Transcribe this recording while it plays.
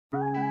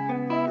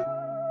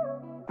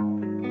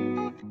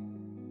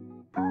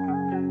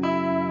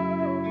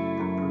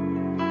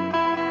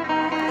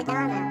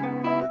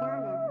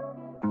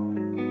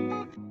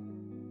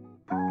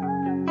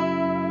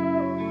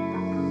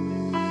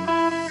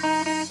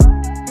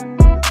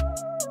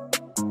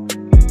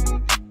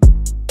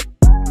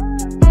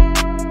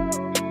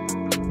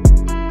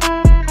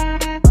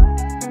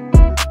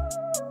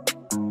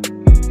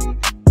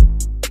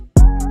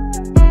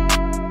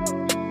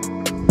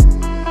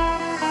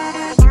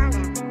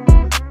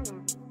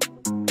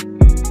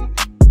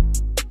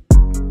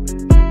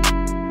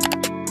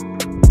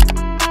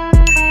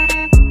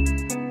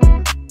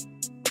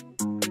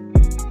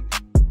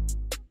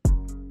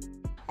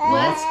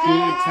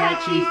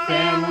Tachie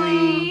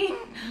Family.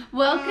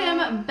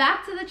 Welcome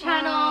back to the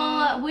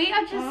channel. We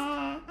are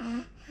just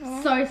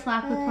so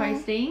slack with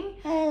posting,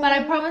 but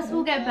I promise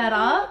we'll get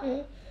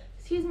better.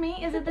 Excuse me,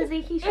 is it the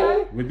Zeke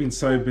show? We've been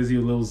so busy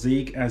with little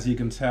Zeke, as you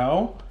can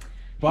tell.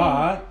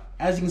 But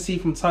as you can see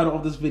from the title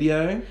of this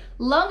video,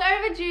 long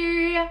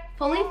overdue,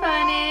 fully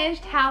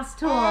furnished house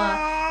tour.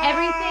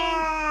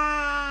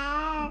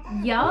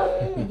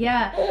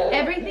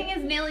 Everything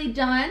is nearly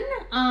done.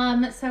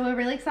 So we're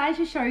really excited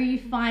to show you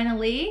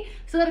finally.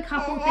 So we've got a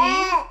couple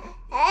things.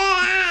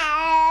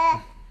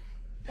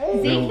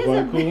 Zeke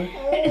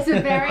is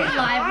a very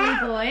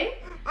lively boy.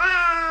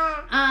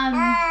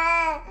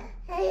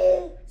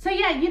 So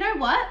yeah, you know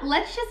what?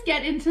 Let's just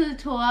get into the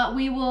tour.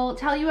 We will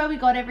tell you where we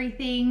got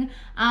everything.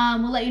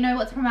 We'll let you know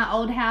what's from our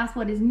old house,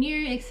 what is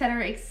new,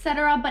 etc,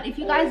 etc. But if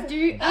you guys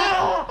do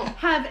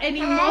have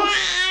any more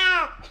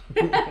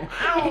if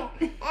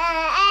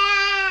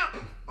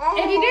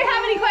you do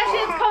have any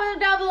questions, comment them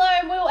down below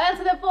and we'll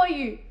answer them for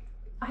you.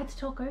 I had to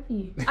talk over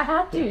you. I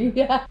had to,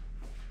 yeah.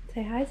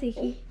 Say hi,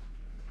 Zeke.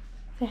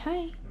 Say hi.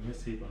 Let me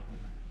see.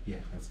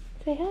 Yeah, that's it.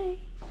 Say hi.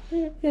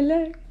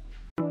 Hello.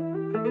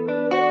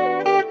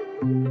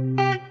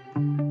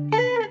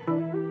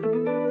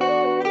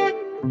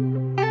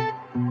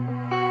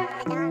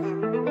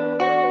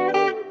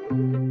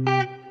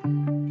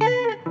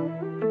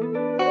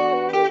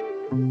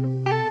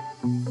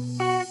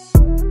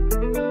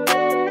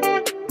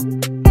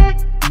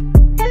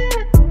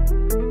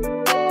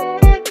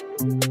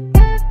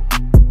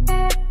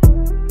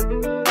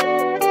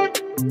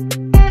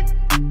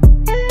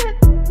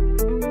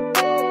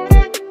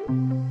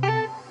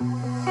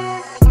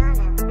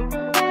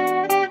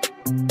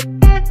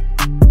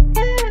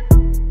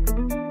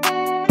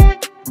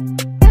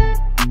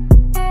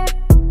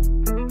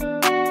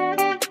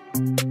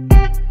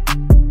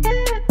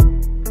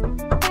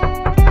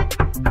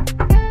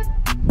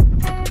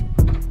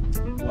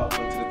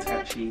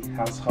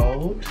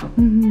 Household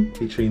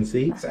featuring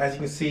Zeke. So as you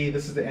can see,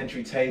 this is the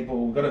entry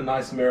table. We've got a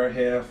nice mirror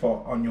here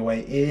for on your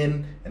way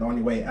in and on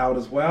your way out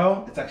as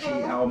well. It's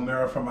actually our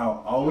mirror from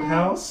our old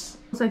house.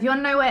 So if you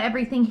want to know where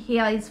everything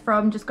here is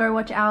from, just go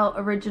watch our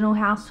original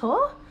house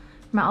tour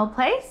from our old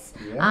place.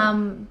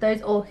 Yeah.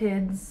 Those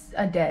orchids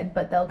are dead,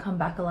 but they'll come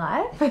back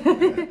alive.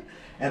 Yeah.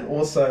 And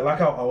also,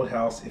 like our old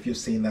house, if you've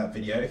seen that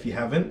video, if you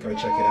haven't, go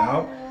check it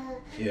out.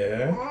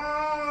 Yeah.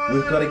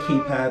 We've got a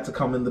keypad to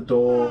come in the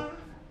door.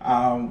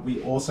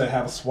 We also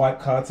have a swipe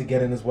card to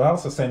get in as well,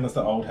 so same as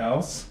the old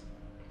house.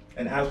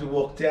 And as we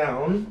walk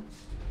down,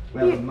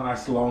 we have a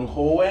nice long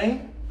hallway.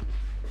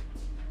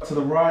 To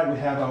the right, we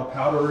have our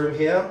powder room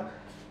here,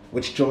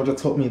 which Georgia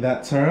taught me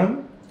that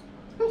term.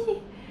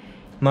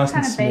 Nice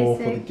and small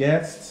for the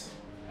guests.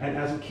 And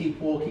as we keep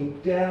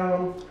walking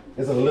down,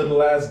 there's a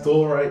little ass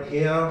door right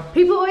here.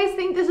 People always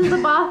think this is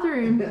the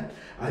bathroom.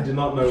 I do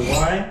not know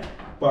why,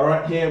 but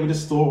right here we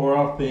just store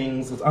all our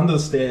things. It's under the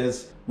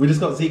stairs. We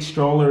just got Zeke's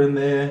stroller in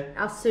there.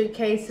 Our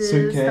suitcases,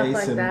 stuff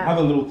like and that.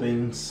 Other little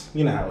things.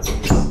 You know how it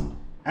is.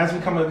 As we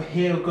come over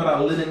here, we've got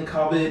our linen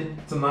cupboard.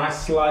 It's a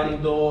nice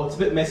sliding door. It's a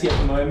bit messy at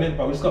the moment,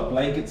 but we've just got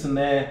blankets in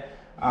there,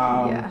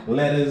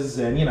 letters,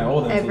 and you know,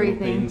 all those little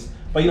things.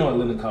 But you know what a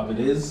linen cupboard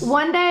is.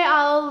 One day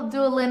I'll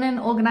do a linen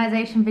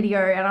organization video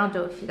and I'll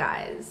do it for you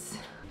guys.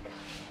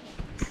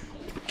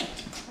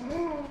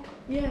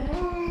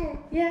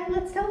 Yeah,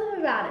 let's tell them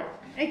about it.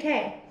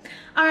 Okay.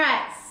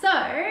 Alright, so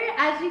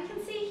as you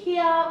can see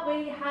here,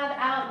 we have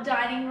our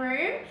dining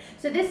room.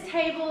 So this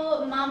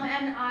table, Mum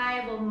and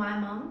I, well my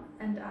mum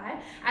and I,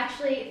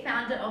 actually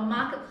found it on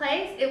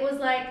Marketplace. It was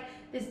like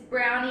this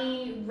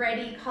brownie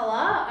reddy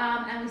colour,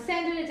 and we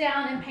sanded it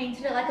down and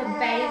painted it like a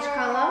beige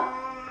colour.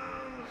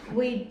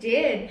 We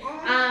did,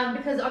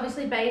 because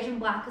obviously beige and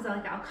black is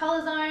like our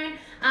colour zone.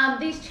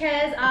 These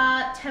chairs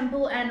are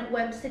Temple and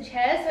Webster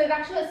chairs. So we've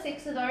actually got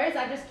 6 of those.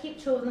 I just keep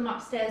 2 of them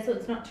upstairs so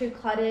it's not too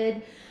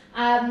cluttered.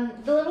 The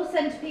little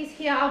centerpiece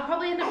here, I'll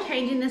probably end up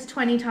changing this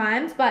 20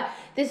 times, but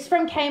this is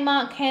from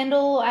Kmart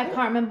Candle. I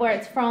can't remember where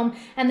it's from.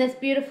 And this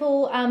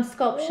beautiful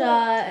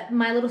sculpture,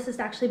 my little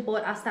sister actually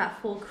bought us that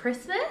for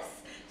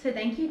Christmas. So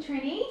thank you,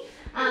 Trini.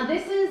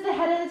 This is the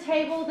head of the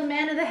table, the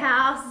man of the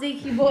house,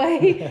 Zeke boy.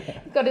 He's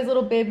got his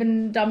little bib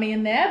and dummy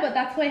in there, but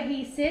that's where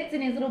he sits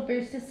in his little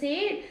booster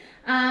seat.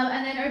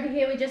 And then over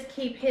here we just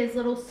keep his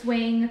little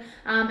swing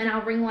and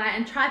our ring light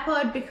and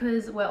tripod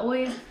because we're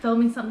always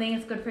filming something.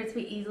 It's good for it to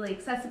be easily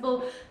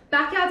accessible.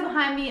 Backyard's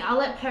behind me. I'll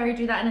let Perry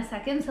do that in a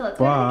second. So let's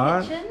go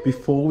to the kitchen.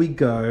 Before we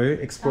go,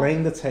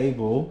 explain the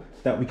table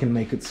that we can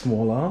make it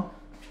smaller.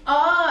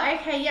 Oh,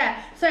 okay,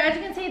 yeah. So as you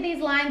can see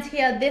these lines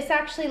here, this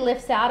actually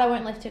lifts out. I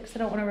won't lift it because I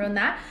don't want to ruin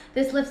that.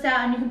 This lifts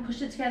out and you can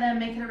push it together and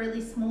make it a really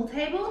small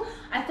table.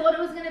 I thought it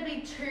was going to be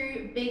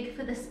too big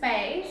for the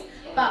space,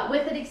 but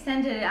with it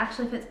extended, it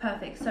actually fits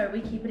perfect. So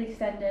we keep it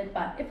extended,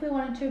 but if we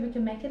wanted to, we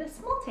can make it a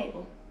small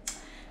table.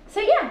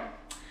 So yeah.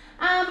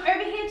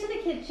 Over here to the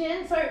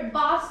kitchen, so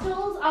bar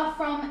stools are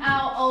from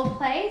our old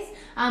place,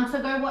 so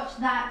go watch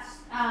that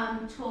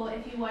tour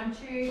if you want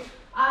to.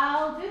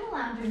 I'll do the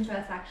lounge room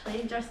first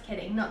actually, just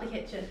kidding, not the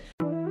kitchen.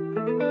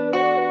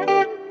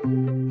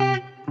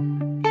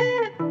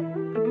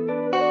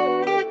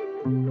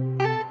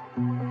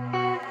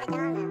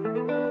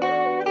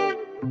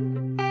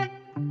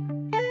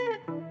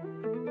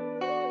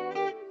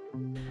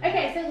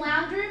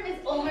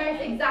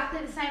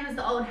 exactly the same as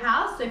the old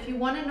house. So if you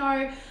want to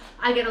know,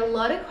 I get a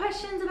lot of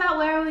questions about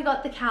where we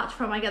got the couch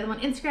from. I get them on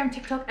Instagram,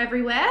 TikTok,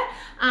 everywhere.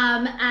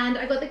 And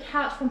I got the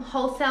couch from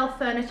Wholesale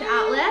Furniture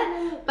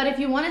Outlet. But if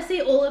you want to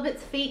see all of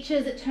its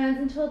features, it turns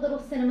into a little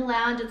cinema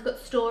lounge. It's got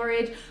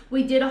storage.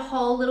 We did a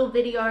whole little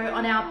video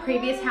on our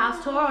previous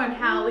house tour on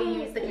how we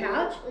use the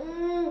couch.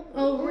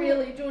 Oh,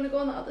 really? Do you want to go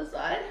on the other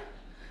side?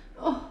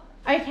 Oh,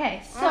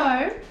 okay.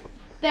 So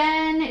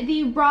then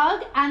the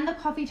rug and the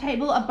coffee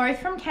table are both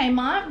from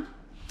Kmart.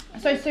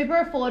 So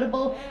super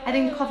affordable. I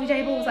think the coffee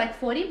table was like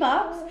 40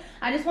 bucks.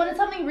 I just wanted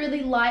something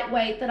really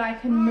lightweight that I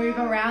can move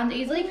around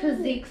easily,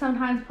 because Zeke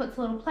sometimes puts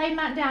a little play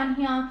mat down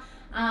here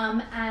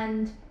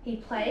and he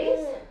plays.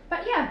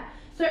 But yeah,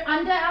 so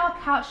under our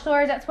couch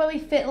storage, that's where we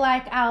fit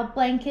like our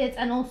blankets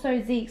and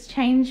also Zeke's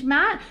change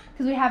mat,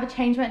 because we have a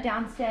change mat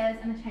downstairs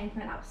and a change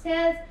mat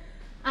upstairs.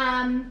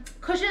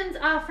 Cushions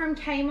are from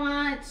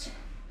Kmart.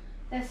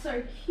 They're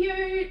so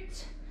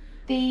cute.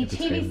 The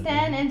TV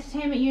stand,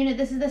 entertainment unit,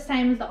 this is the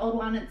same as the old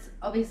one. It's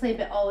obviously a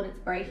bit old, it's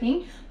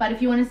breaking. But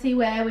if you want to see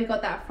where we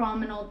got that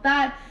from and all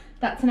that,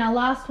 that's in our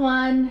last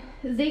one.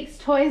 Zeke's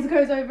toys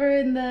goes over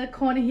in the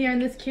corner here in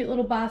this cute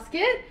little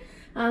basket.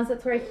 So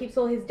that's where he keeps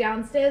all his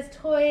downstairs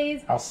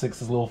toys. Our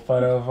Six's little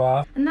photo of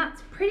us. And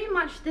that's pretty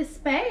much this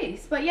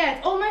space. But yeah,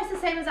 it's almost the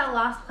same as our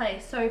last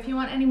place. So if you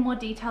want any more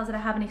details that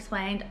I haven't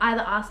explained,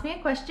 either ask me a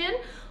question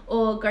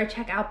or go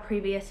check our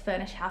previous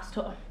furnished house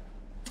tour.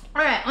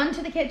 All right, on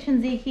to the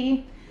kitchen,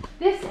 Zeke.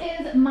 This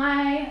is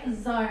my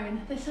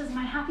zone. This is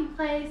my happy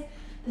place.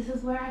 This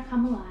is where I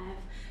come alive.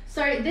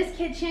 So this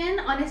kitchen,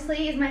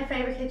 honestly, is my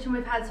favorite kitchen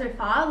we've had so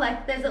far.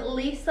 Like, there's at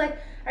least like,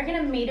 I reckon,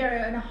 1.5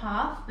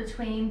 meters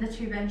between the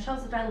two bench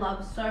shelves, which I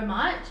love so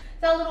much.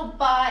 It's our little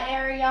bar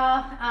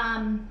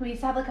area. We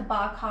used to have like a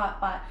bar cart,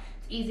 but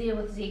it's easier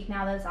with Zeke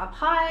now. There's our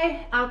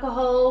pie,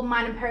 alcohol,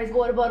 mine and Perry's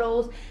water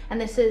bottles,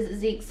 and this is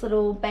Zeke's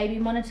little baby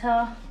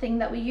monitor thing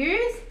that we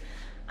use.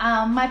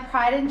 My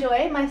pride and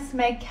joy, my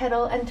Smeg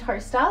kettle and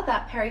toaster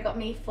that Perry got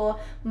me for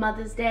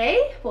Mother's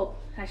Day. Well,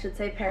 I should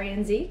say Perry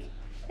and Zeke.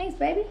 Thanks,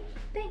 baby.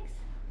 Thanks.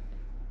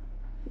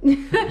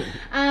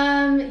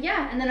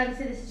 Yeah, and then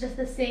obviously this is just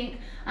the sink.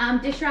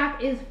 Dish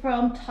rack is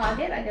from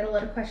Target. I get a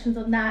lot of questions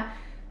on that.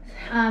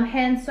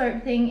 Hand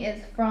soap thing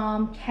is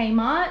from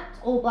Kmart,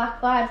 all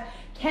black vibes.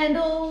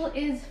 Candle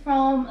is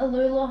from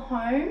Alula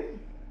Home.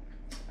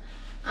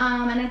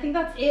 And I think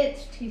that's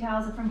it. Tea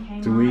towels are from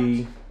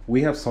Kmart.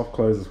 We have soft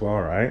clothes as well,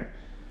 right?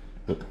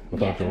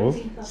 With our drawers.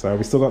 So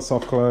we still got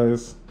soft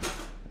clothes.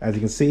 As you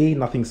can see,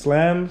 nothing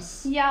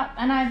slams. Yeah,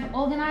 and I've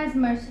organized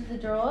most of the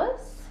drawers.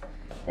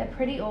 They're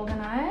pretty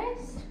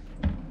organized.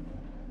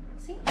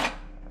 See?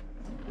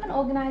 I'm an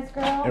organized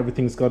girl.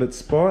 Everything's got its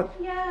spot.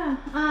 Yeah.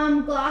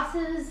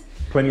 Glasses.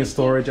 Plenty of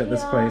storage at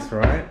this place,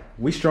 right?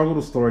 We struggled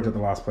with storage at the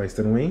last place,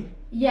 didn't we?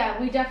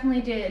 Yeah, we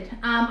definitely did.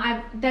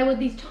 There were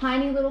these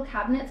tiny little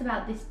cabinets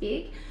about this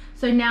big.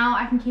 So now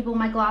I can keep all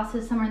my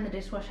glasses somewhere in the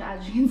dishwasher.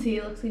 As you can see,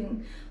 it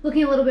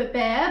looking a little bit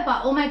bare,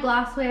 but all my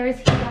glassware is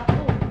here.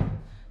 Oh,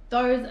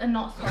 those are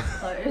not soft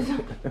clothes.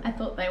 I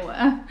thought they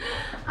were.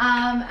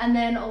 And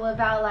then all of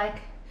our like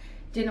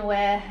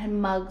dinnerware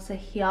and mugs are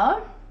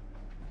here.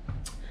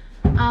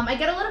 I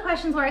get a lot of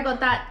questions where I got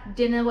that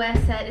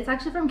dinnerware set. It's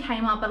actually from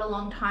Kmart, but a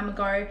long time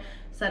ago.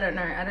 So I don't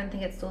know. I don't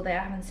think it's still there.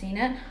 I haven't seen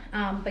it.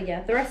 But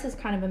yeah, the rest is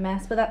kind of a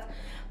mess. But that's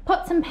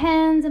pots and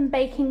pans and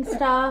baking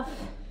stuff.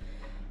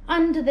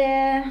 Under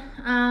there,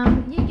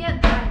 you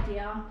get the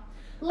idea.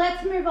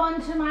 Let's move on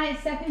to my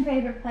second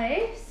favorite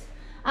place.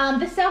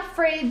 The self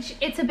fridge,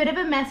 it's a bit of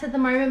a mess at the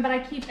moment, but I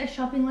keep a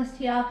shopping list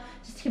here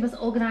just to keep us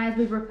organized.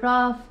 We rip it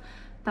off.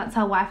 That's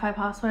our Wi-Fi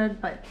password,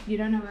 but you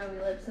don't know where we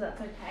live, so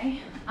that's okay.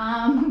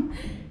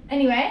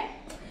 Anyway,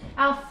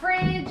 our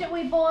fridge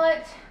we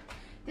bought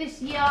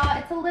this year.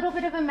 It's a little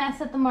bit of a mess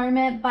at the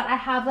moment, but I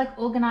have like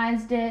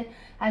organized it,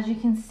 as you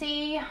can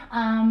see,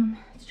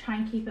 to try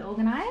and keep it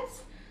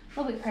organized. A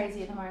little bit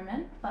crazy at the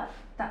moment, but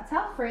that's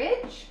our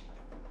fridge.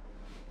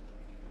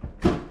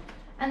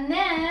 And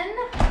then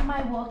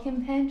my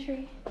walk-in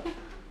pantry.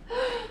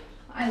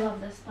 I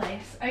love this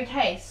place.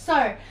 Okay, so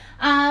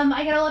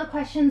I get a lot of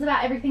questions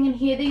about everything in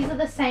here. These are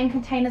the same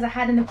containers I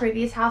had in the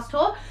previous house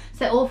tour. So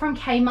they're all from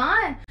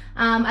Kmart.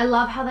 I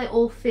love how they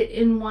all fit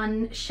in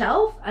one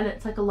shelf, and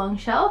it's like a long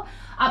shelf.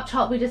 Up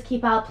top we just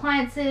keep our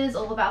appliances,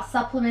 all of our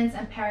supplements,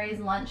 and Perry's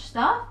lunch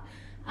stuff.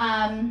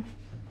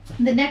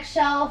 The next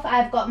shelf,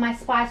 I've got my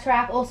spice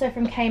rack, also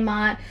from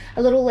Kmart.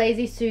 A little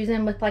Lazy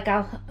Susan with like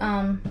our,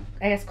 I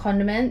guess,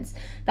 condiments.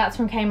 That's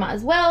from Kmart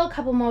as well. A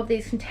couple more of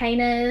these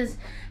containers.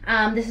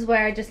 This is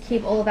where I just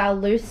keep all of our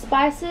loose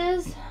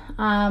spices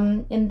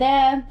in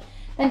there.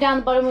 Then down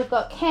the bottom, we've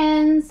got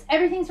cans.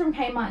 Everything's from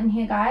Kmart in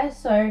here, guys.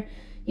 So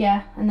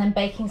yeah, and then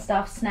baking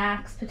stuff,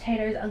 snacks,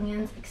 potatoes,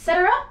 onions,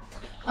 etc.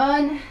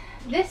 On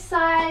this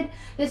side,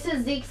 this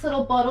is Zeke's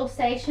little bottle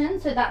station.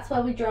 So that's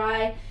where we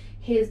dry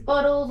his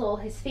bottles, all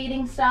his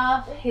feeding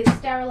stuff. His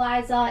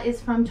sterilizer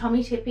is from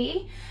Tommy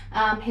Tippy.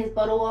 His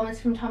bottle warmer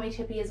is from Tommy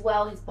Tippy as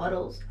well. His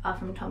bottles are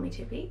from Tommy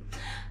Tippy.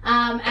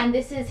 And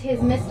this is his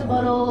Mr.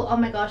 bottle. Oh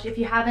my gosh, if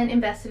you haven't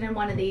invested in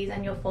one of these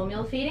and you're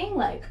formula feeding,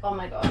 like, oh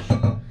my gosh,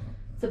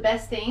 it's the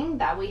best thing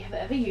that we have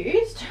ever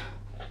used.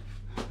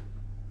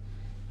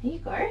 There you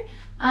go.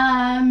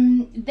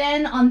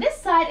 Then on this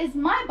side is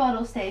my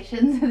bottle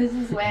station. So this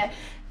is where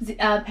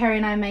Perry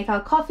and I make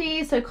our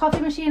coffee. So coffee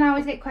machine, I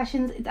always get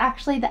questions. It's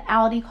actually the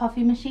Aldi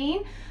coffee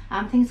machine.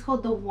 I think it's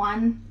called the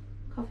One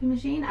coffee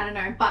machine. I don't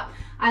know, but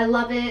I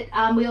love it.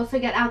 We also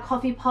get our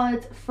coffee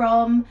pods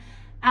from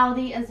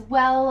Aldi as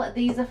well.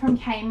 These are from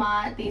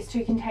Kmart, these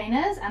 2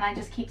 containers, and I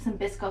just keep some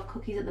Biscoff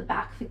cookies at the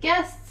back for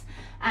guests,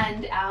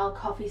 and our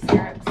coffee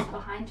syrups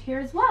behind here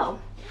as well.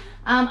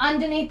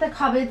 Underneath the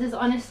cupboards is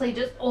honestly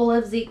just all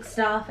of Zeke's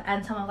stuff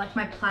and some of like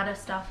my platter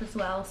stuff as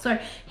well. So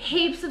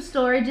heaps of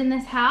storage in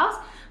this house,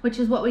 which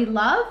is what we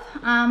love.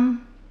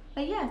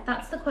 But yeah,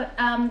 that's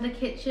the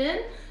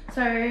kitchen.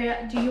 So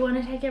do you want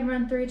to take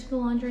everyone through to the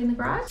laundry in the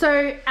garage?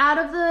 So out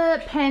of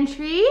the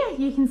pantry,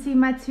 you can see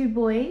my 2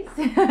 boys.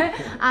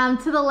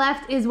 To the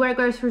left is where it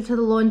goes through to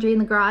the laundry in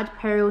the garage.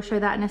 Perry will show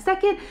that in a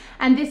second.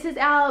 And this is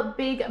our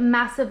big,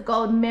 massive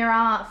gold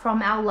mirror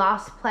from our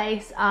last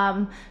place.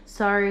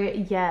 So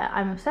yeah,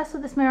 I'm obsessed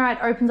with this mirror. It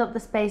opens up the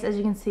space. As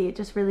you can see, it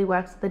just really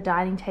works with the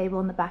dining table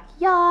in the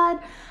backyard.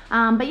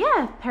 But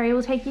yeah, Perry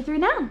will take you through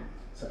now.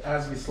 So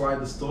as we slide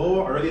this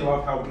door, I really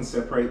love how we can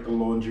separate the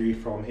laundry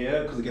from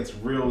here because it gets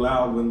real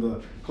loud when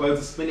the clothes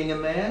are spinning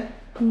in there.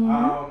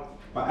 Yeah.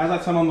 But as I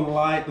turn on the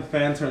light, the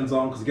fan turns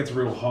on because it gets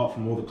real hot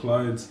from all the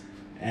clothes.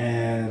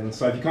 And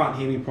so if you can't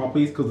hear me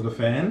properly, it's because of the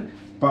fan.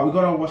 But we've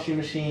got our washing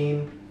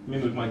machine. Let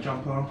me move my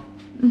jumper.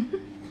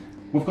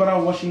 We've got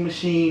our washing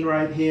machine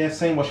right here.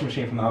 Same washing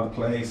machine from the other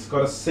place.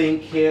 Got a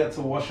sink here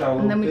to wash our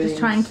little things. And then we just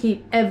try and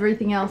keep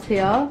everything else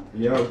here.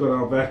 Yeah, we've got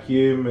our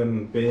vacuum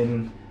and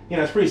bin. You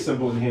know, it's pretty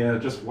simple in here,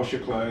 just wash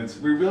your clothes.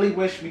 We really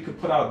wish we could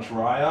put our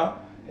dryer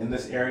in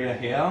this area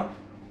here,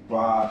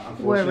 but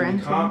unfortunately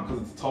we can't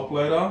because it's a top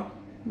loader.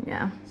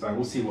 Yeah. So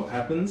we'll see what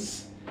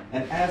happens.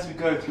 And as we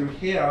go through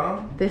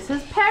here... This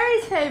is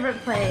Perry's favorite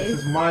place. This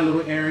is my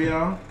little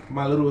area,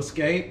 my little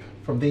escape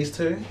from these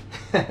 2.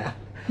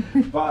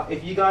 But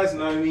if you guys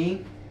know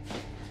me,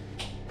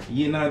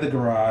 you know the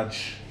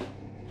garage.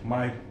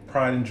 My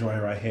pride and joy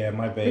right here,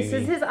 my baby. This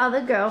is his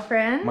other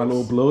girlfriend. My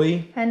little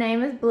Bluey. Her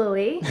name is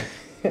Bluey.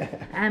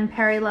 And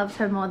Perry loves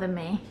her more than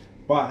me.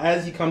 But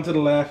as you come to the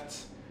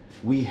left,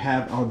 we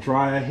have our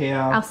dryer here.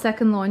 Our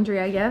second laundry,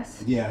 I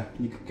guess. Yeah,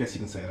 guess you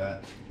can say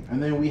that.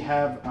 And then we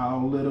have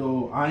our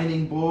little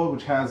ironing board,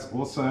 which has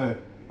also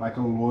like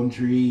a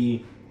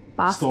laundry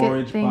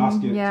storage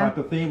basket type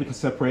of thing. We can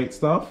separate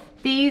stuff.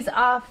 These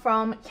are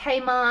from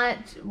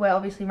Kmart. We're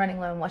obviously running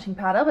low on washing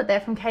powder, but they're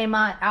from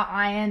Kmart. Our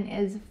iron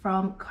is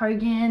from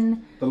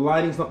Kogan. The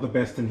lighting's not the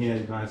best in here,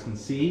 you guys can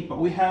see, but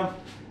we have,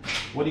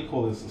 what do you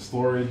call this, a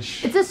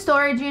storage? It's a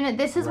storage unit.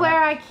 This is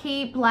where I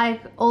keep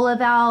like all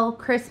of our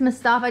Christmas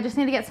stuff. I just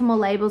need to get some more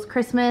labels.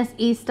 Christmas,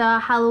 Easter,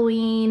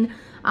 Halloween,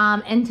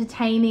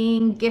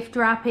 entertaining, gift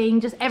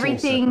wrapping, just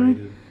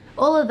everything.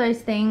 All of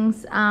those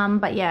things.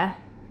 But yeah.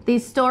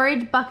 These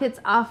storage buckets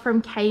are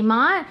from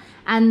Kmart,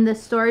 and the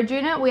storage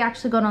unit we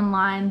actually got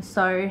online,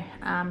 so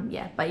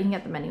yeah, but you can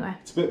get them anywhere.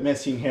 It's a bit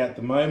messy in here at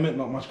the moment,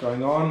 not much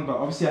going on, but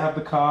obviously I have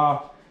the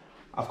car.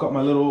 I've got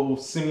my little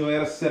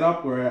simulator set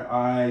up where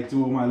I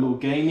do all my little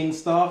gaming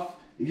stuff.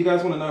 If you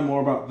guys want to know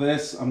more about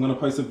this, I'm going to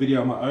post a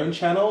video on my own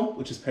channel,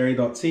 which is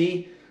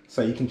PERRY.T'S,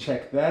 so you can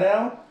check that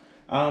out.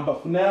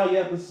 But for now,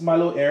 yeah, this is my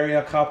little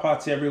area, car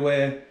parts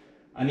everywhere.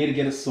 I need to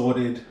get it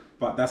sorted,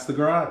 but that's the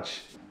garage.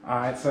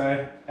 Alright,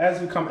 so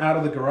as we come out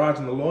of the garage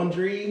and the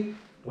laundry,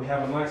 we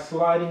have a nice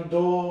sliding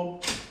door.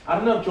 I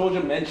don't know if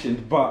Georgia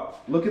mentioned,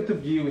 but look at the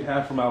view we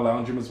have from our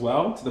lounge room as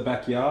well to the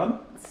backyard.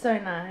 So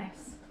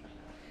nice.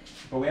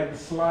 But we have the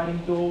sliding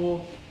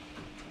door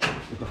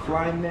with the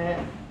fly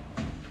net.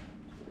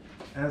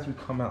 As we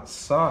come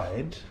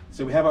outside,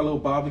 so we have our little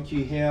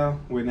barbecue here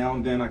where now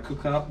and then I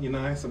cook up, you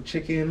know, some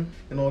chicken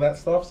and all that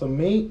stuff, some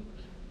meat.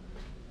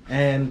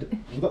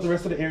 And we've got the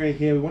rest of the area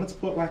here. We wanted to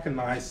put like a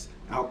nice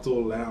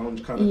outdoor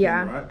lounge kind of thing,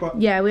 right?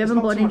 But yeah, we haven't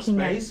bought anything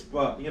space,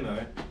 but you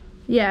know.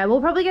 Yeah, we'll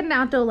probably get an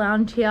outdoor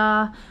lounge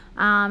here.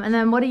 And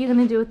then what are you going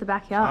to do with the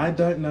backyard? I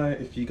don't know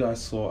if you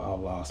guys saw our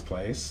last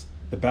place.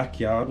 The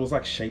backyard was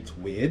like shaped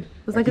weird.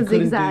 It was like a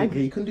zigzag.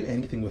 You couldn't do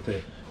anything with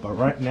it. But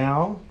right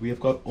now, we have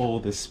got all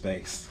this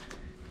space.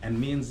 And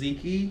me and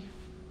Zeke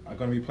are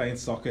going to be playing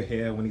soccer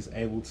here when he's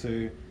able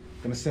to.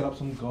 Going to set up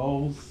some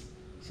goals.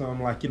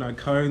 Some like, you know,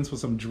 cones for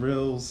some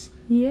drills.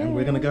 Yeah. And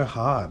we're going to go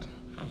hard.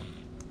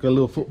 Got a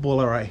little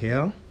footballer right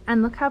here.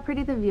 And look how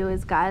pretty the view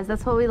is, guys.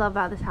 That's what we love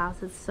about this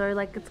house. It's so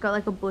like, it's got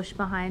like a bush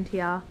behind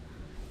here.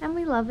 And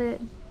we love it.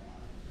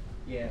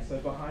 Yeah, so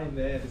behind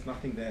there's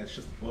nothing there. It's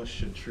just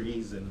bush and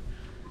trees and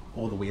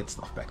all the weird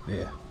stuff back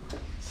there.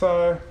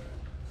 So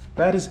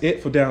that is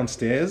it for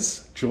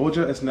downstairs.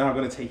 Georgia is now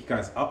going to take you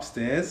guys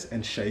upstairs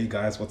and show you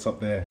guys what's up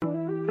there.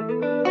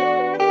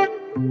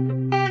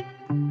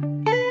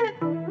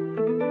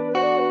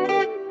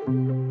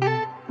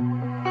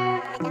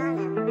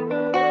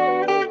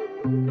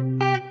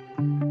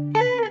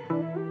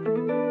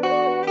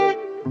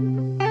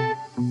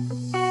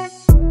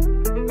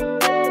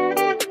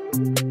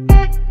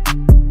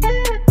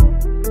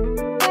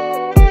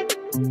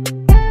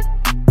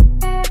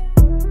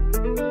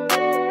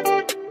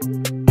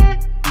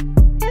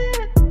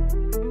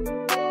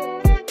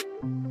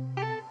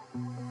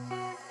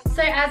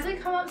 as we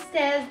come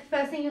upstairs, the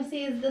first thing you'll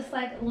see is this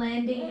like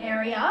landing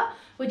area,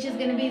 which is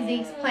going to be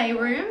Zeke's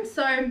playroom.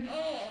 So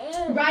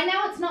right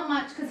now it's not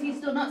much because he's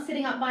still not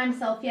sitting up by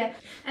himself yet.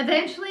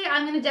 Eventually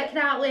I'm going to deck it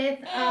out with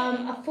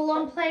a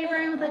full-on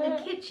playroom with like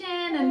a kitchen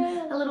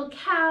and a little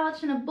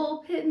couch and a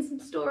ball pit and some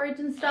storage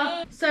and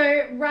stuff.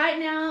 So right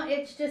now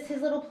it's just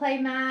his little play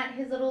mat,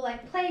 his little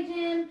like play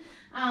gym,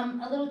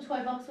 a little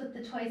toy box with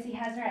the toys he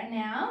has right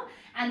now,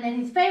 and then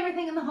his favorite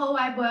thing in the whole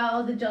wide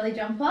world, the Jolly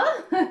Jumper.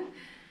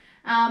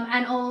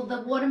 And all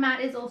the water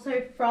mat is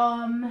also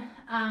from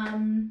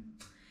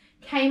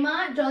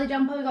Kmart. Jolly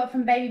Jumper we got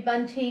from Baby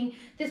Bunting.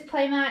 This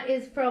play mat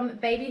is from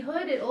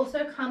Babyhood. It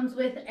also comes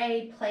with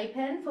a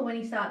playpen for when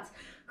he starts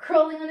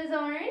crawling on his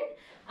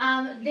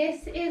own.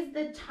 This is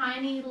the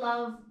Tiny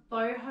Love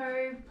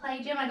Boho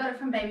play gym. I got it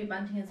from Baby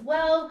Bunting as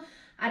well.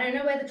 I don't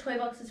know where the toy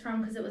box is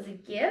from because it was a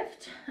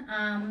gift.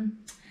 And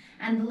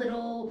the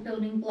little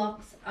building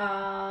blocks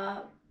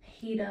are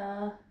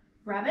Peter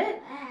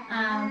Rabbit.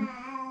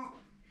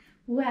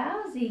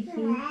 Wow, Zeke.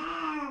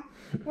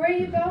 Where are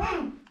you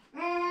going?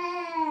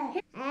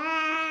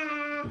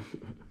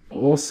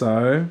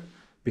 Also,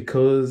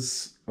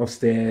 because of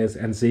stairs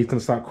and Zeke's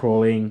gonna start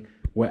crawling,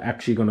 we're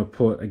actually gonna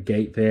put a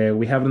gate there.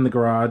 We have it in the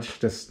garage,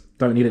 just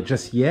don't need it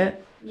just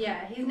yet.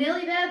 Yeah, he's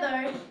nearly there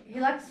though. He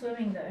likes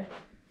swimming though.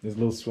 There's a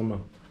little swimmer.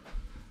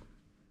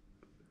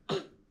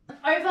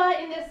 Over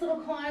in this little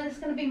corner, this is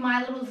going to be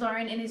my little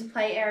zone in his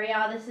play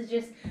area. This is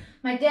just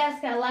my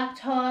desk, our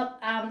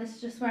laptop. This is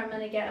just where I'm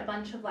going to get a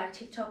bunch of like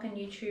TikTok and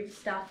YouTube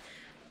stuff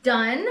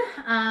done.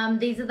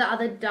 These are the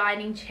other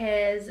dining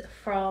chairs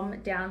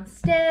from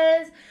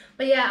downstairs.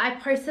 But yeah, I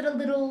posted a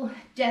little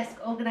desk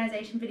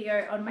organization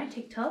video on my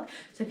TikTok.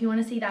 So if you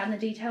want to see that and the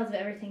details of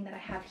everything that I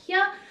have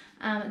here,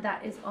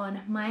 that is on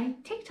my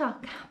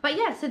TikTok. But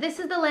yeah, so this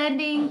is the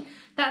landing.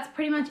 That's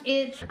pretty much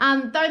it.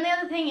 The only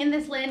other thing in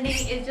this landing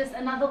is just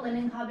another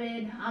linen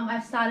cupboard.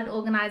 I've started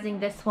organizing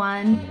this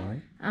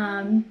one.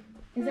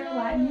 Is there a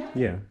light in here?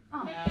 Yeah.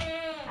 Oh,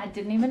 I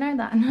didn't even know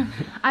that.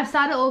 I've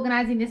started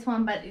organizing this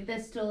one, but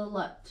there's still a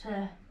lot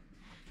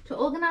to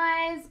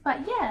organize. But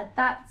yeah,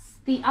 that's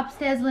the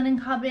upstairs linen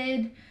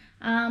cupboard,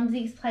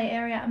 Zeke's play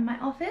area and my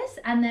office.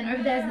 And then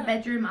over there's the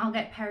bedroom. I'll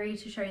get Perry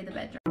to show you the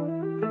bedroom.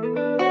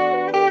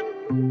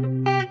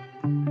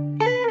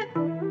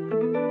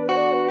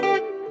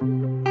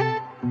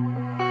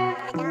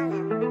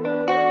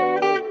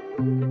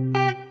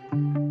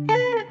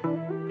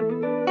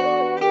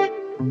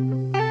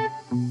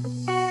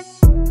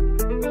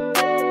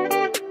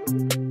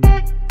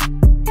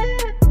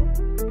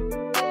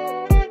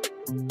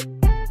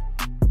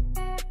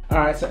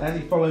 Alright, so as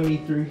you follow me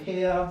through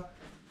here,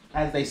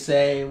 as they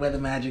say, where the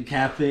magic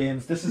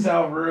happens, this is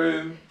our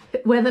room.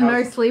 Where the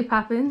no sleep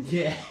happens.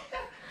 Yeah.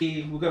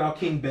 We've got our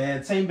king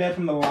bed, same bed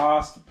from the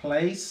last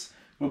place.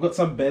 We've got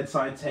some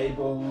bedside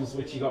tables,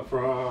 which you got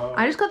from...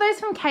 I just got those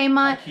from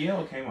Kmart. IKEA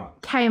or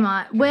Kmart?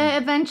 Kmart. We're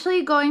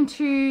eventually going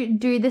to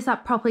do this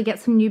up properly, get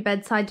some new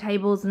bedside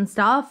tables and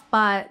stuff,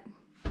 but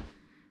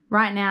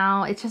right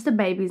now it's just a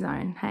baby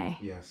zone, hey.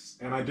 Yes,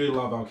 and I do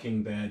love our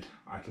king bed.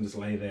 I can just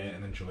lay there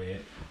and enjoy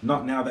it.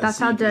 Not now that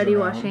that's our dirty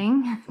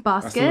washing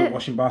basket. That's the little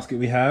washing basket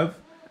we have.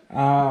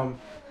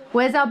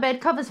 Where's our bed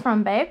covers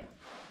from, babe?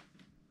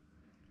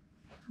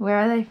 Where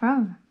are they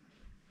from?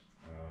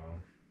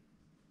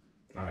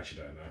 I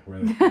actually don't know. Where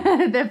are they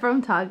from? They're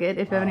from Target,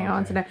 if anyone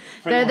wants to know.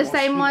 They're the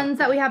same ones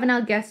that we have in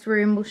our guest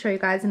room. We'll show you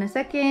guys in a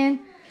second.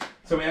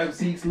 So we have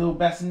Zeke's little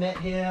bassinet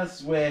here. This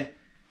is where,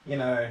 you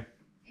know,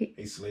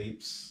 he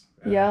sleeps.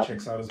 Yeah,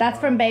 that's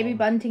from Baby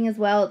Bunting as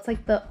well. It's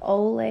like the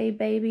Olay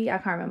baby. I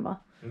can't remember.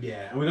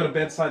 Yeah, and we've got a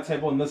bedside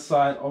table on this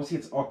side. Obviously,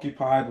 it's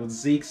occupied with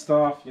Zeke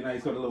stuff. You know,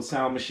 he's got a little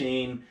sound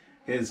machine,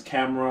 his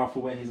camera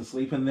for when he's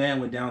asleep in there,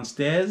 and we're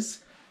downstairs.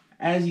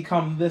 As you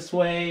come this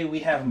way, we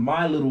have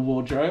my little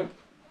wardrobe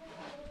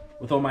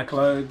with all my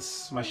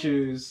clothes, my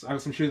shoes. I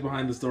got some shoes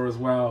behind this door as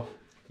well.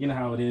 You know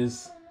how it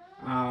is.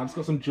 I've just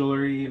got some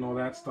jewelry and all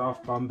that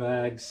stuff, bum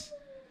bags,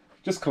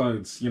 just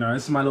clothes. You know,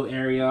 this is my little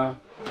area.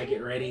 I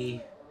get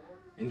ready.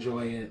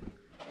 Enjoy it.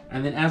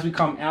 And then as we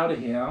come out of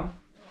here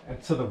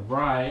and to the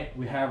right,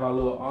 we have our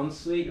little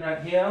ensuite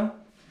right here.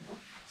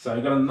 So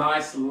we've got a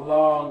nice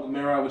long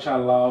mirror, which I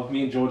love.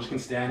 Me and George can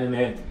stand in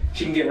there.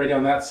 She can get ready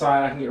on that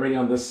side, I can get ready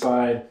on this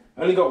side.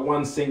 Only got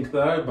one sink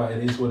though, but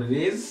it is what it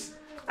is.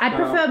 I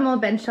prefer more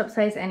benchtop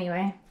space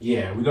anyway.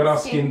 Yeah, we got our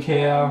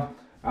skincare,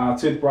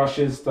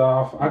 toothbrushes,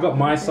 stuff. I got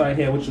my side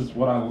here, which is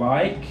what I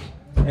like.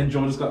 And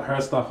George's got her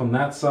stuff on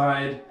that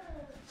side.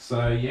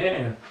 So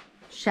yeah.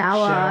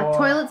 Shower.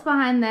 Toilet's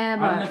behind there.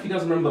 But... I don't know if you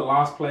guys remember the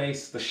last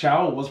place. The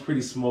shower was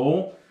pretty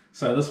small.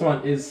 So this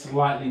one is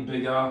slightly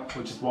bigger,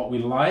 which is what we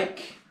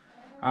like.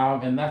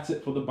 And that's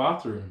it for the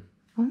bathroom.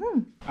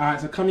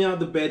 Alright, so coming out of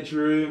the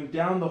bedroom,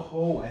 down the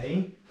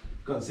hallway,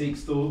 got Zeke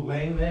still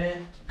laying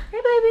there.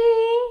 Hey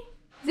baby!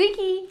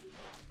 Zeke!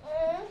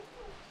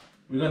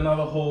 We got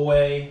another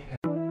hallway.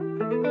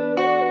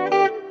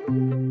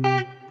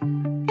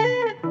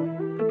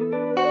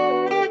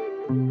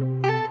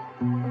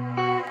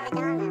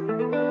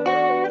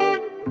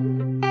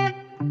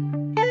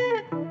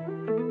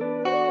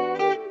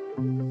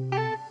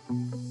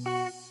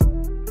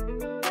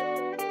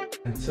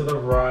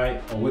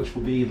 which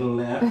will be the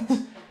left,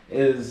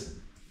 is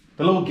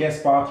the little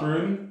guest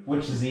bathroom,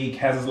 which Zeke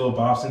has his little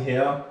baths in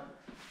here.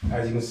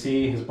 As you can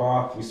see, his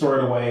bath, we store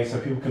it away so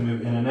people can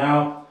move in and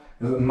out.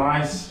 There's a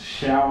nice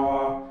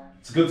shower.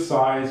 It's a good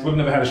size. We've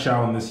never had a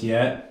shower in this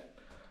yet.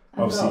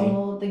 Obviously,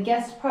 all the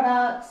guest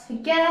products for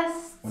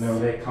guests. Whenever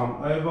they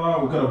come over,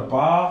 we've got a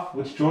bath,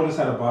 which Georgia's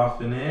had a bath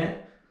in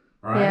it.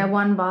 Right? Yeah,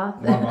 one bath.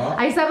 One bath.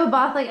 I used to have a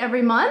bath like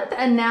every month,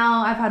 and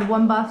now I've had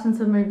one bath since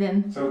we moved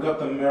in. So we've got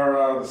the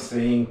mirror, the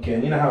sink,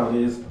 and you know how it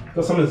is.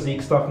 Got some of the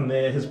Zeke stuff in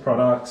there, his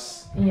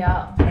products.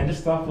 Yeah. And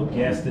just stuff for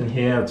guests in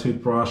here,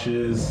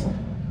 toothbrushes,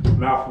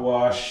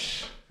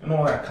 mouthwash, and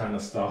all that kind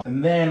of stuff.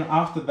 And then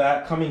after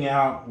that, coming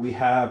out, we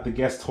have the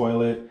guest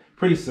toilet.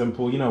 Pretty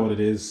simple, you know what it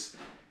is.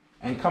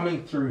 And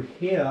coming through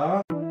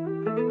here,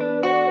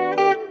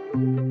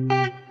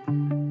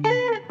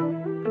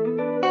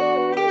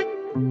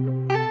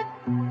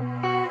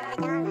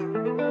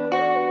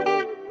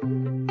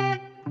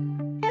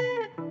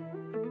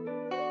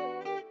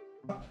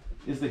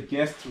 is the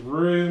guest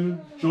room.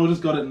 Georgia's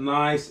got it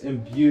nice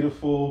and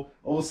beautiful,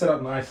 all set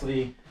up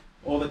nicely,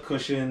 all the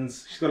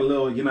cushions. She's got a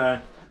little, you know,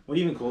 what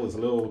do you even call this? A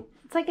little...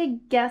 It's like a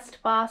guest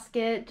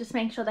basket. Just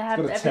make sure they have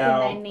everything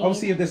towel. they need.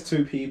 Obviously, if there's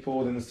 2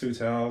 people, then there's 2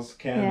 towels,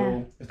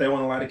 candle. If they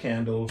want to light a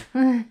candle,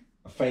 a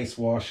face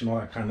wash and all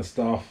that kind of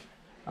stuff.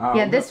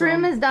 Yeah, this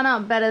room is done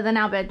up better than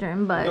our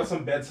bedroom, but... We've got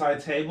some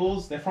bedside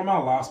tables. They're from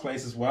our last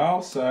place as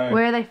well, so...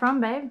 Where are they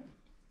from, babe?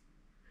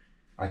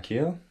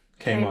 IKEA?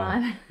 Kmart.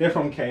 Kmart. They're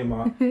from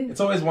Kmart. It's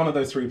always one of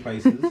those 3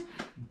 places.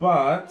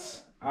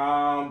 But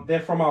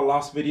they're from our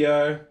last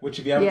video, which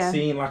if you haven't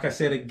seen, like I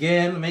said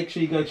again, make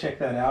sure you go check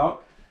that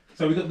out.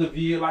 So we got the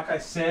view, like I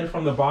said,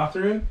 from the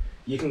bathroom.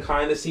 You can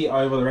kind of see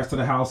over the rest of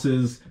the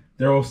houses.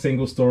 They're all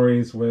single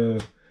stories where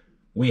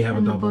we have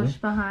a double. And the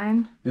bush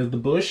behind. There's the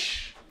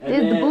bush.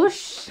 There's the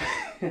bush.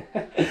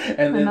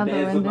 And then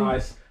there's a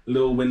nice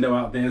little window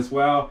out there as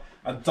well.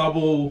 A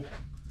double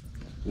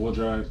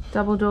wardrobe.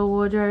 Double door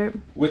wardrobe.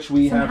 Which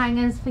we have. Some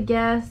hangers for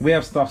guests. We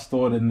have stuff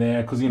stored in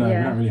there because, you know, we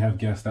don't really have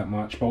guests that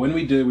much. But when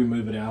we do, we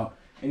move it out.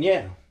 And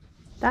yeah.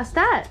 That's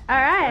that. All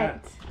right.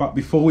 But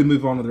before we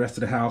move on to the rest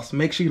of the house,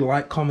 make sure you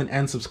like, comment,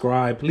 and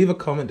subscribe. Leave a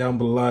comment down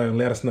below and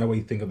let us know what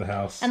you think of the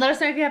house. And let us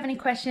know if you have any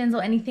questions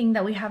or anything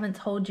that we haven't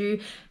told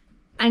you.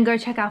 And go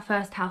check our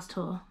first house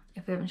tour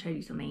if we haven't showed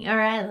you something. All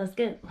right, let's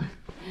go.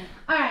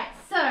 All right,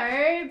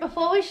 so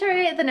before we show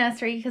you the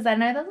nursery, because I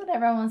know that's what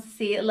everyone wants to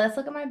see, let's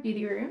look at my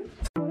beauty room.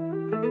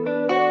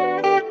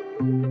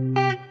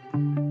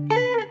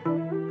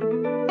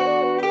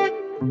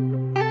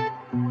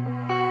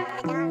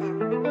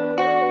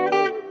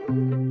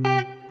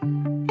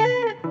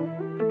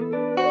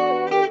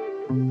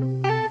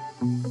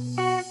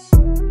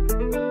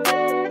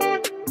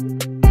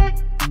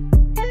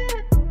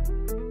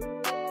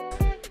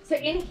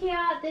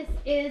 This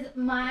is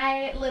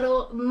my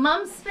little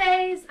mum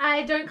space.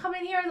 I don't come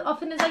in here as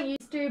often as I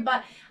used to,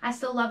 but I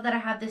still love that I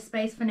have this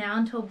space for now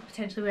until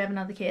potentially we have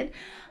another kid.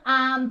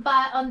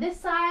 But on this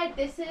side,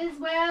 this is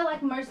where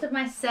like most of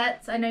my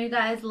sets, I know you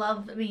guys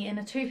love me in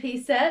a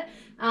 2-piece set,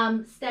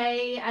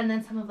 stay, and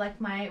then some of like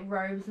my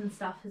robes and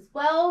stuff as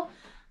well.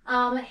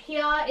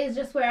 Here is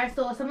just where I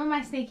store some of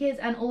my sneakers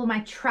and all of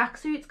my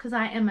tracksuits because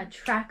I am a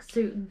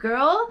tracksuit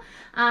girl.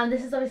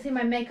 This is obviously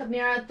my makeup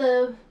mirror.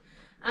 The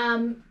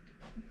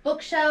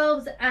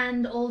bookshelves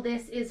and all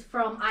this is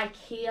from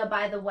IKEA,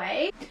 by the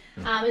way.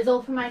 It's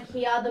all from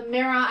IKEA. The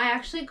mirror, I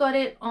actually got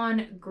it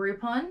on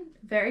Groupon.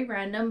 Very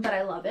random, but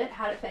I love it.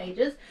 Had it for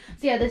ages.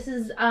 So yeah, this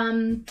is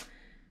IKEA.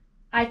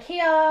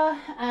 I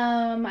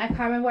can't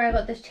remember where I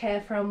got this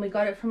chair from. We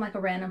got it from like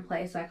a random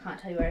place, so I can't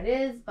tell you where it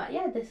is. But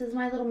yeah, this is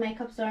my little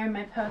makeup zone,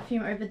 my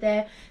perfume over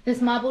there. This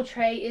marble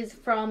tray is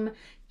from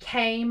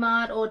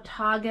Kmart or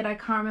Target, I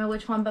can't remember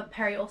which one, but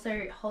Perry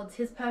also holds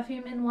his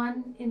perfume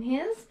in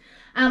his.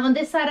 On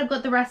this side I've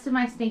got the rest of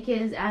my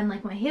sneakers and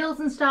like my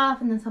heels and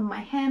stuff, and then some of my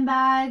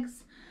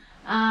handbags.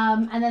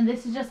 And then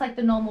this is just like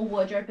the normal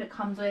wardrobe it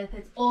comes with.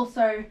 It's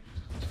also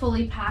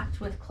fully packed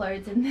with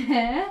clothes in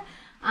there.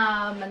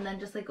 And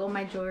then just like all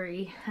my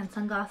jewelry and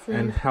sunglasses.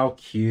 And how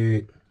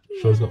cute.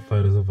 Shaw's got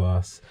photos of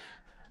us.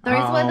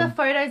 Those were the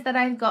photos that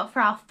I got for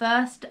our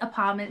first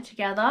apartment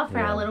together for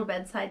our little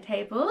bedside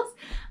tables.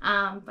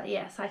 But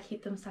yeah, so I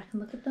keep them so I can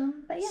look at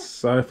them. But yeah.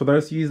 So for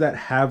those of you that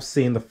have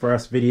seen the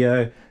first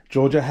video,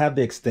 Georgia had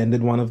the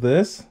extended one of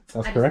this.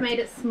 That's correct. I just made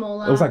it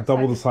smaller. It was like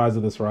double the size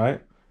of this, right?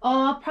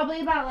 Oh,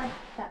 probably about like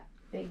that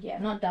big. Yeah,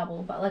 not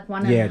double, but like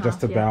one and a half. Yeah,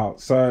 just about.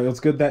 So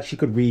it's good that she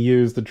could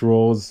reuse the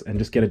drawers and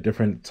just get a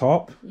different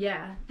top.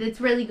 Yeah,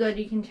 it's really good.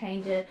 You can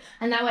change it.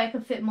 And that way I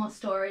could fit more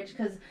storage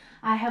because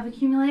I have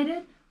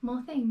accumulated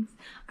more things.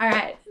 All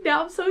right,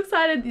 now I'm so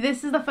excited.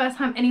 This is the first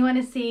time anyone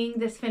is seeing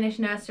this finished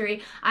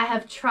nursery. I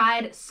have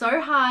tried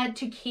so hard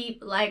to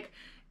keep like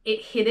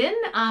it hidden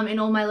in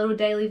all my little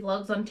daily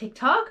vlogs on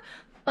TikTok,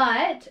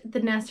 but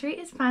the nursery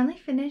is finally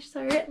finished,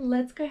 so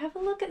let's go have a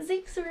look at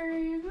Zeke's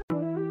room.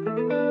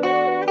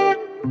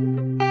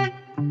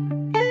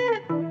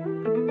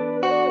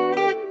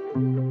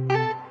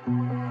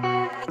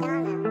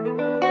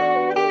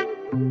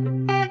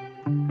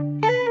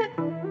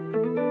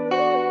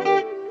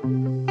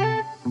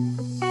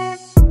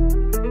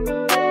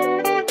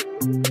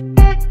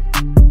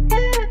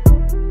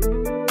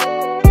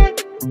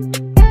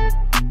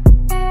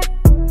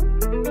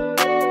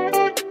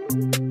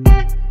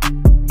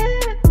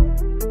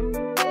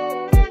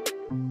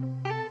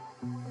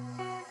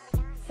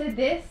 so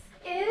this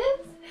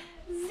is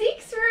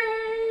Zeke's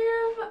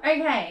room.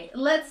 Okay,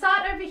 let's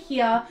start over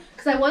here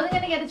because I wasn't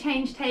going to get a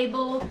change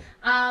table.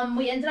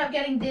 We ended up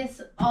getting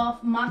this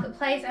off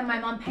Marketplace and my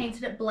mom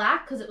painted it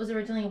black because it was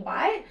originally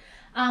white.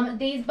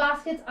 These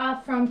baskets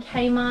are from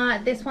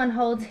Kmart. This one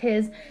holds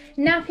his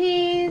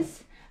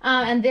nappies,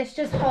 and this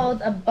just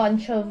holds a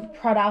bunch of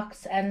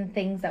products and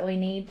things that we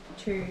need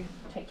to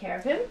take care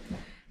of him.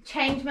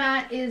 Change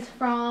mat is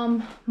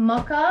from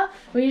Mocha.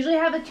 We usually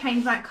have a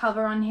change mat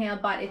cover on here,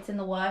 but it's in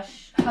the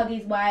wash.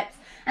 Huggies wipes.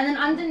 And then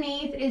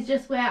underneath is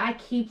just where I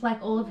keep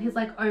like all of his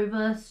like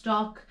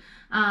overstock,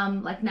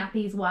 like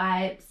nappies,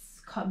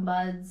 wipes, cotton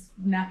buds,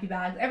 nappy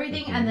bags,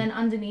 everything. And then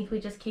underneath we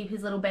just keep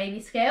his little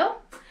baby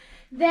scale.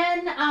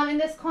 Then in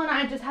this corner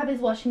I just have his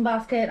washing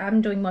basket.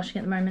 I'm doing washing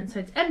at the moment, so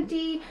it's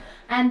empty.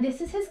 And this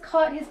is his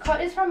cot. His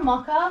cot is from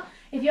Mocha.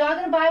 If you are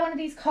going to buy one of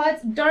these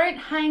cots, don't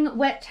hang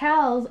wet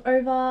towels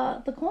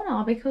over the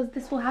corner because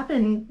this will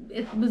happen.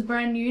 It was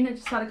brand new and it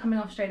just started coming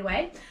off straight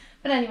away.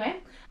 But anyway.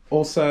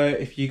 Also,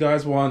 if you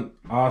guys want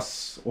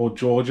us or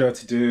Georgia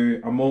to do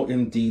a more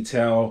in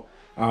detail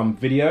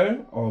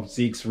video of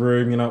Zeke's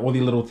room, you know, all the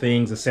little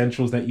things,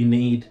 essentials that you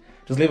need,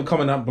 just leave a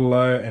comment up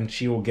below and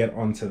she will get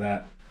onto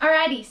that.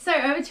 Alrighty, so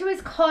over to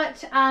his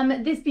cot.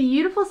 This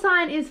beautiful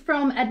sign is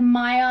from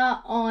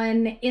Admire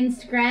on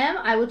Instagram.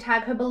 I will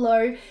tag her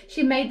below.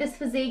 She made this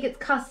for Zeke. It's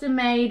custom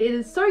made. It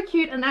is so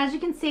cute, and as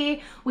you can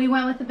see, we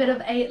went with a bit of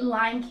a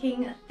Lion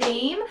King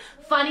theme.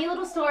 Funny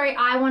little story,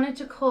 I wanted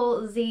to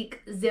call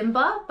Zeke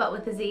Zimba, but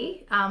with a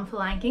Z, for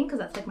Lion King, because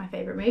that's like my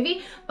favorite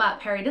movie,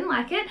 but Perry didn't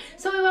like it.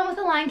 So we went with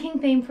a Lion King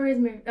theme for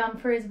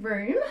his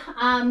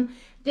room.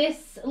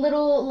 This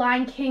little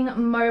Lion King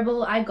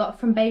mobile I got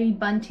from Baby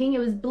Bunting. It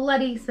was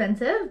bloody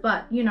expensive,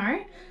 but you know,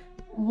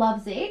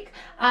 love Zeke.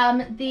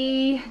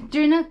 The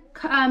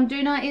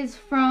doona is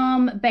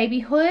from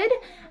Babyhood.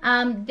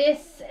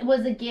 This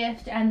was a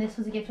gift and this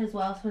was a gift as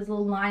well, so his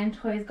little lion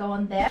toys go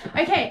on there.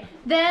 Okay,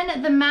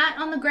 then the mat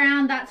on the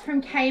ground, that's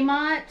from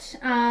Kmart.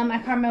 I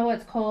can't remember what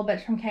it's called, but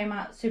it's from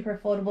Kmart, super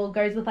affordable.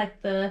 Goes with like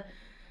the,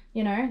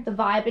 you know, the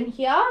vibe in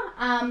here.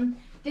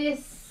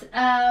 This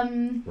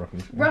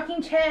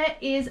rocking chair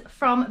is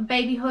from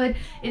Babyhood.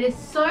 It is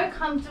so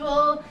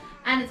comfortable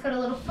and it's got a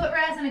little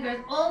footrest and it goes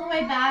all the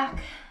way back,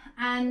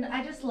 and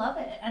I just love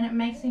it and it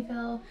makes me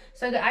feel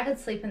so good. I could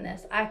sleep in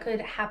this. I could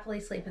happily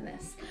sleep in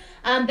this.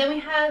 Then we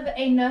have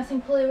a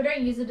nursing pulley. We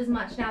don't use it as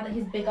much now that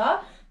he's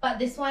bigger, but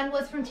this one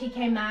was from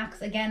TK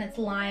Maxx. Again, it's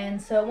lion,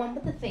 so it went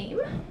with the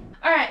theme.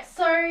 Alright,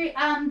 so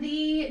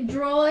the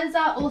drawers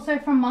are also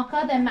from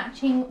Mocha. They're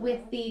matching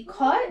with the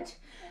cot.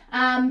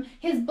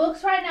 His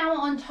books right now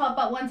are on top,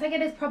 but once I get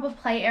his proper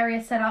play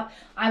area set up,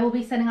 I will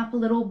be setting up a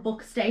little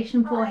book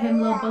station for him,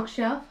 little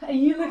bookshelf. Are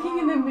you looking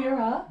in the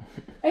mirror?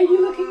 Are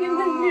you looking in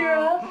the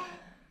mirror?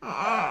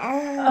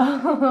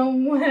 Oh,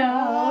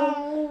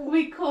 wow.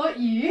 We caught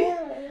you.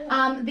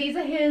 These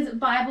are his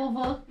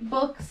Bible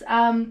books.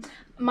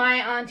 My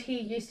auntie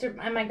used to,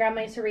 and my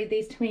grandma used to read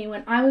these to me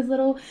when I was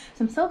little,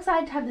 so I'm so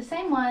excited to have the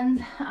same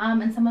ones,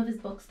 and some of his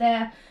books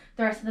there.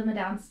 The rest of them are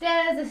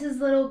downstairs. This is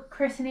little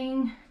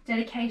christening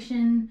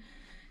dedication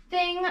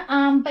thing.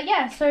 But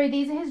yeah, so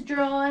these are his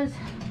drawers.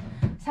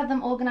 Just have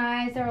them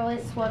organized. They're all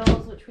his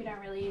swaddles, which we don't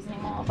really use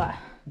anymore, but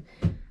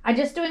I'm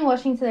just doing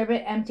washing, so they're a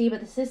bit empty.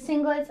 But this is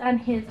singlets and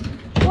his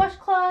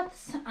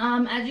washcloths.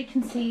 As you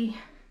can see,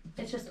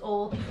 it's just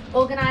all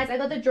organized. I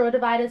got the drawer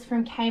dividers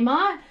from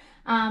Kmart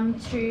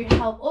to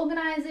help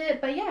organize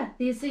it. But yeah,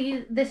 this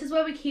is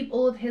where we keep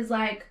all of his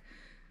like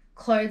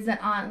clothes that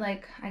aren't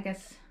like, I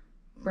guess,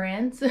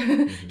 brands,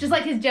 just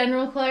like his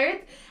general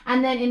clothes.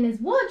 And then in his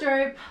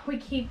wardrobe we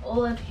keep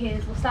all of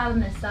his, we'll start on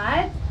this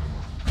side,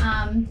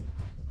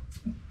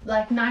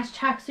 like nice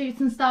tracksuits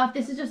and stuff.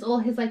 This is just all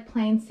his like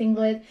plain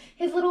singlets,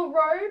 his little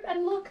robe,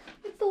 and look,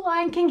 it's the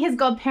Lion King. His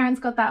godparents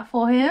got that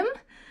for him.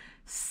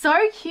 So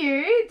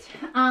cute.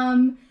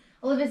 All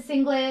of his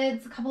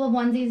singlets, a couple of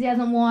onesies he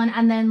hasn't worn,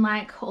 and then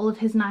like all of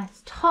his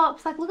nice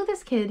tops. Like, look at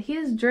this kid, he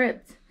is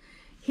dripped.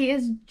 He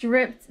is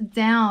dripped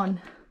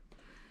down.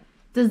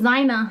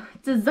 Designer.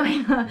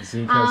 Zeke has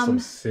some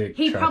sick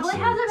he probably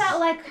has about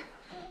like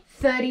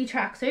 30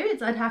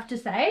 tracksuits, I'd have to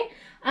say.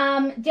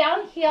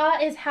 Down here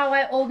is how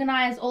I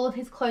organize all of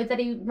his clothes that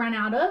he ran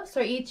out of. So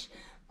each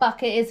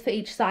bucket is for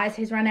each size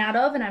he's run out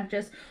of, and I've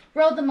just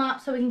rolled them up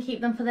so we can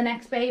keep them for the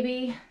next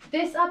baby.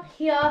 This up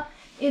here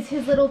is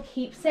his little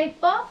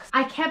keepsake box.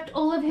 I kept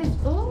all of his,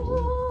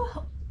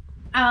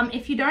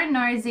 if you don't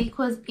know, Zeke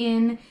was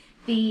in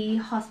the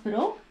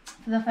hospital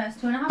for the first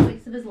 2.5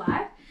 weeks of his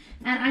life.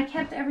 And I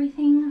kept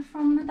everything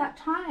from that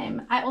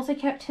time. I also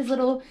kept his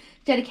little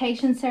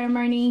dedication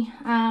ceremony,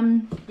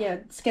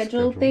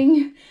 schedule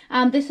thing.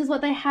 This is what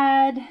they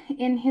had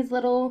in his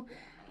little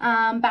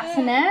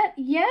bassinet.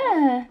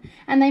 Yeah.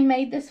 And they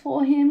made this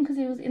for him because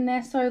he was in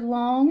there so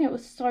long. It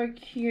was so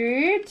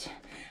cute.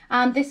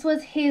 This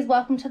was his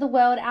Welcome to the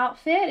World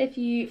outfit. If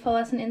you follow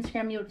us on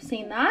Instagram, you would have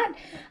seen that.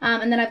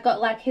 And then I've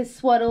got like his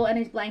swaddle and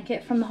his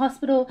blanket from the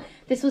hospital.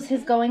 This was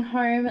his going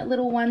home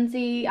little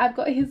onesie. I've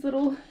got his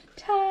little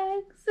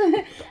tags.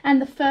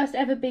 And the first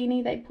ever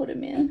beanie they put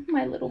him in,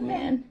 my little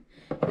man.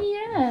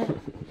 Yeah.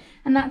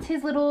 And that's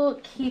his little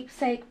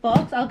keepsake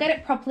box. I'll get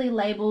it properly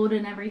labeled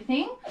and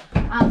everything.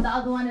 The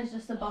other one is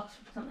just a box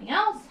for something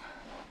else.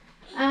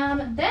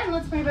 Then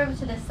let's move over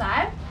to this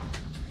side.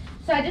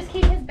 So I just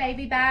keep his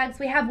baby bags.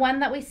 We have one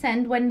that we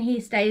send when he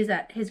stays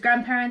at his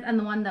grandparents and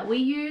the one that we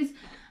use.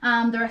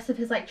 The rest of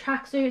his like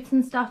tracksuits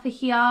and stuff are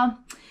here.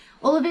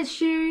 All of his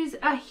shoes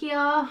are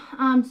here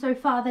so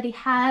far that he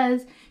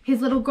has.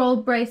 His little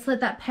gold bracelet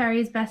that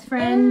Perry's best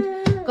friend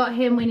got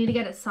him. We need to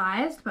get it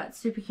sized, but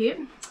super cute.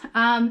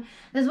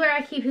 This is where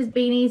I keep his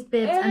beanies,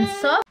 bibs, and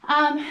socks.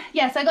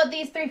 Yes, I got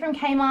these 3 from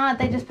Kmart.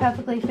 They just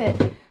perfectly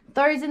fit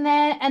those in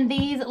there. And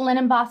these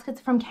linen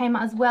baskets from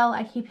Kmart as well.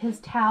 I keep his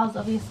towels,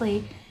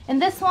 obviously, in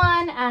this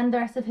one, and the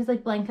rest of his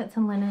like blankets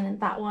and linen in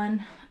that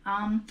one.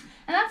 And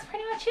that's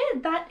pretty much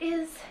it. That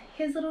is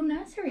his little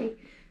nursery.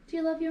 Do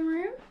you love your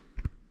room?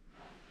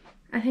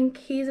 I think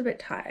he's a bit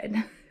tired.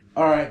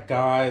 Alright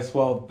guys,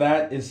 well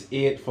that is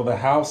it for the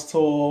house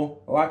tour.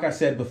 Like I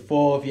said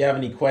before, if you have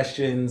any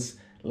questions,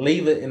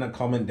 leave it in a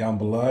comment down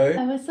below.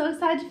 I was so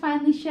excited to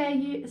finally share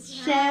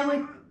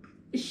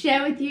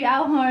with you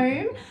our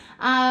home.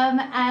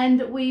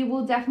 And we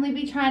will definitely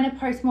be trying to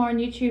post more on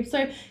YouTube.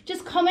 So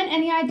just comment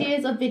any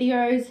ideas of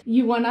videos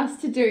you want us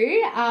to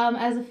do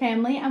as a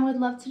family, and we'd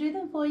love to do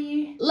them for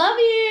you. Love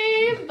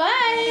you.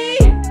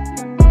 Bye.